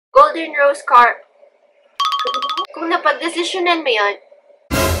Golden Rose Car. Kung napag-desisyonan mo yun.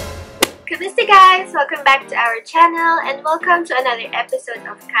 Kamusta guys? Welcome back to our channel and welcome to another episode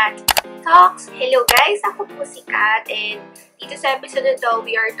of Katalks. Hello guys! Ako po si Kat and dito sa episode na to,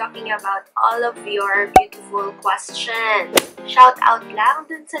 we are talking about all of your beautiful questions. Shout out lang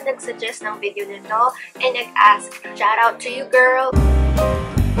dun sa nag-suggest ng video nito and nag-ask. Shout out to you, girl!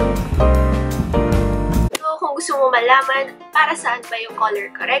 So, kung gusto mo malaman para saan ba yung color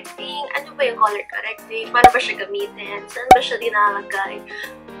correcting, ano ba yung color correcting, paano ba siya gamitin, saan ba siya dinalagay,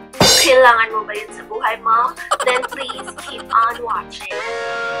 kailangan mo ba yun sa buhay mo? Then please keep on watching.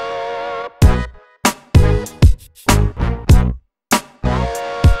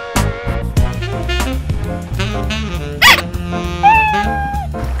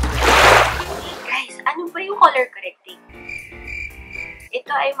 Guys, ano ba yung color correcting?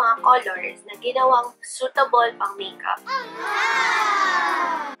 Ito ay mga colors na ginawang suitable pang makeup.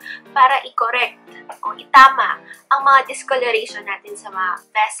 Para i-correct o itama ang mga discoloration natin sa mga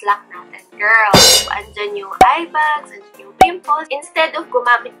best luck natin. Girls, andyan yung eye bags, andyan yung pimples. Instead of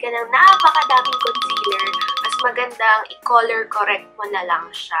gumamit ka ng napakadaming concealer, mas magandang i-color correct mo na lang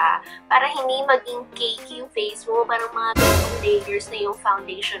siya. Para hindi maging cakey yung face mo, parang mga layers na yung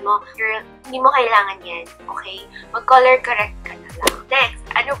foundation mo. Girl, hindi mo kailangan yan, okay? Mag-color correct ka na lang. Next,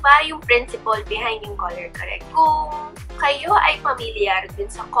 ano ba yung principle behind yung color correct? Kung kayo ay familiar din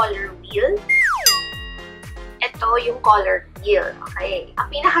sa color wheel, ito yung color wheel, okay?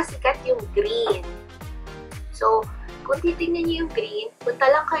 Ang pinakasikat yung green. So, kung titignan niyo yung green, punta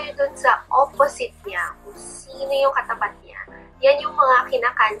lang kayo dun sa opposite niya, kung sino yung katapat niya. Yan yung mga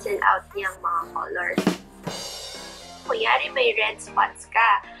kina-cancel out niyang mga colors. Kunyari may red spots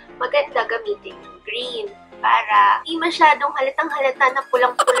ka, maganda gamitin yung green para hindi masyadong halatang-halata na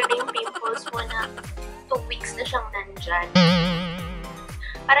pulang-pula na yung pimples mo na 2 weeks na siyang nandyan.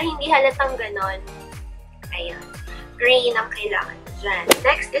 Para hindi halatang ganon, ayan, green ang kailangan dyan.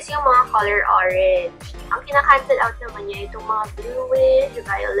 Next is yung mga color orange. Ang kina-cancel out naman niya itong mga bluish,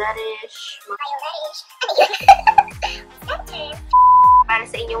 violetish, para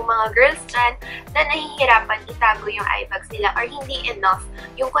sa inyong mga girls dyan na nahihirapan itago yung eye bags nila or hindi enough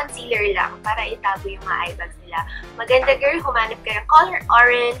yung concealer lang para itago yung mga eye bags nila. Maganda girl, humanap ka ng color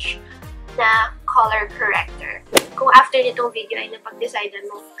orange na color corrector. Kung after nitong video ay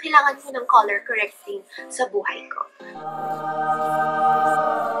napag-decidean mo, kailangan mo ng color correcting sa buhay ko.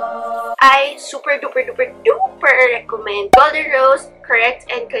 I super duper recommend Golden Rose Correct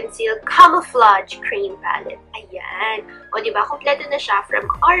and Conceal Camouflage Cream Palette. Ayan. O diba, kompleto na siya from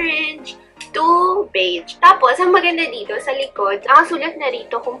orange to beige. Tapos, ang maganda dito sa likod, nakasulat na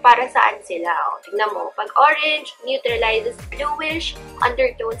rito kung para saan sila. O, tignan mo. Pag orange, neutralizes bluish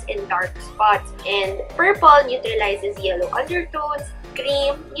undertones and dark spots. And purple neutralizes yellow undertones.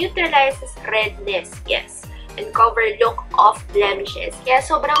 Cream neutralizes redness. Yes. And cover look of blemishes. Kaya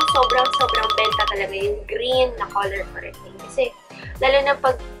sobrang benta talaga yung green na color correcting. Kasi, lalo na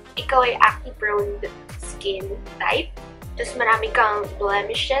pag ikaw ay acne-prone skin type, tapos marami kang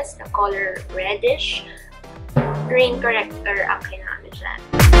blemishes na color reddish, green corrector ang kailangan dyan.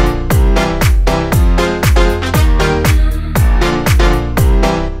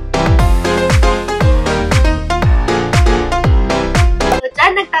 So,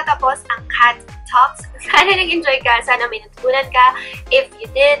 dyan nagtatapos ang Katalks. Sana nag-enjoy ka. Sana may natutunan ka. If you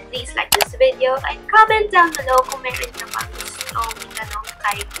did, please like this video and comment down below kung meron ka pang gusto itanong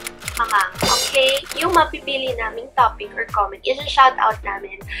kay Mamang. Okay? Yung mapipili naming topic or comment, i-shout out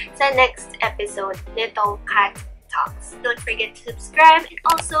namin sa next episode nitong Katalks. Don't forget to subscribe and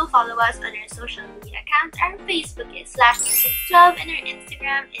also follow us on our social media accounts. Our Facebook is /music12 and our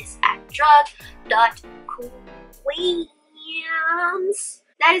Instagram is @drug.queens.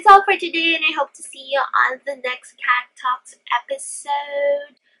 That is all for today, and I hope to see you on the next Katalks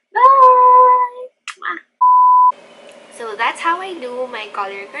episode. Bye! So that's how I do my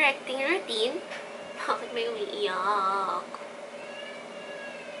color correcting routine. Bakit may umiiyak?